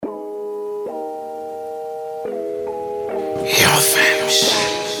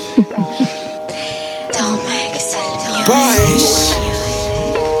Don't make it Boys.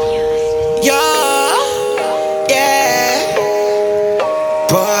 Yo, yeah.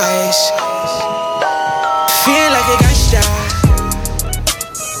 Boys. Feel like a gangsta.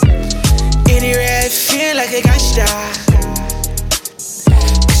 Anywhere, feel like a gangsta.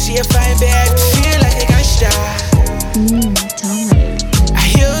 See a fine bag, feel like a gangsta.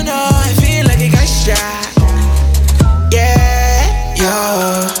 You know I feel like a gangsta. Yeah, yo.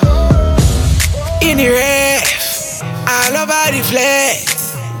 Anywhere, all over the place.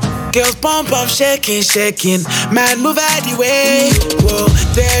 Girls pump, shaking, shaking. Man, move out the way. Whoa,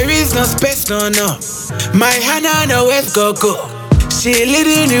 there is no space, no. My hand on her waist, go. She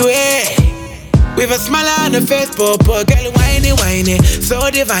leading the way. With a smile on her face, popo. Girl, whiny. So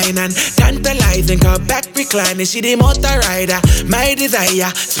divine and tantalizing. Her back reclining. She the motor rider. My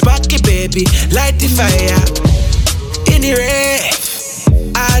desire. Sparky baby, light the fire. In the rave,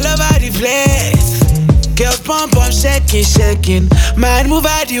 all over the place. Girls pump, shaking. Man, move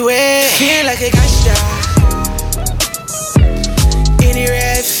out the way. Feel like a gangsta. In the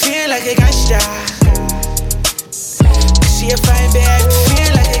rave, feel like a gangsta. See a fine bag,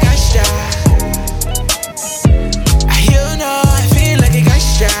 feel like a gangsta. You know I feel like a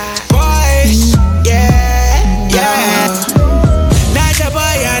gangsta. Boys, yeah. Nice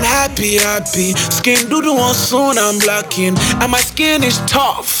boy and happy. Skin doodle one soon I'm blocking. And my skin is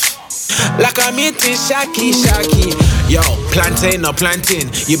tough. Like I'm eating shaki. Yo, plantain or plantain.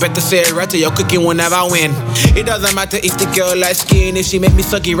 You better say it right or your cooking will never win. It doesn't matter if the girl like skin. If she make me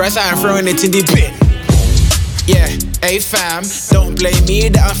soggy rice, I'm throwing it in the bin. Yeah, hey fam, don't blame me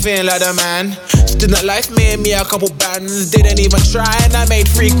that I'm feeling like a man. Student life made me a couple bands. Didn't even try and I made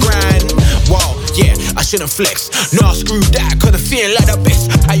 $3 grand. Whoa, yeah, I shouldn't flex. No, screw that, couldn't feel like the best.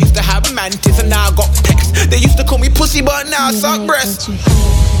 I used to have mantis and now I got pecs. They used to call me pussy but now I suck breasts.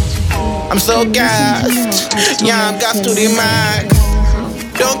 I'm so gassed, yeah, I'm gassed to the max.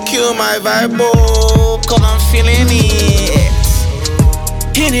 Don't kill my vibe, cause I'm feeling it.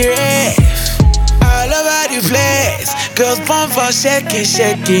 In the rave, all over the place. Girls pump, shaking.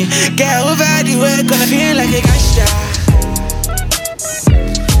 Get over the way, gonna feel like a gangsta.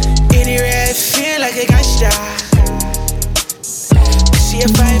 In the rave, feel like a gangsta. See a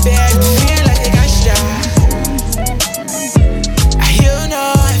fine bag, feel like a gangsta. You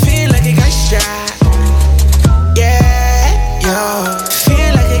know I feel like a gangsta. Yeah, yo.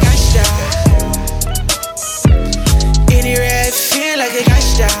 Feel like a gangsta. In the red, feel like a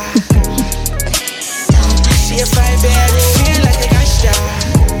gangsta. See a fine bag.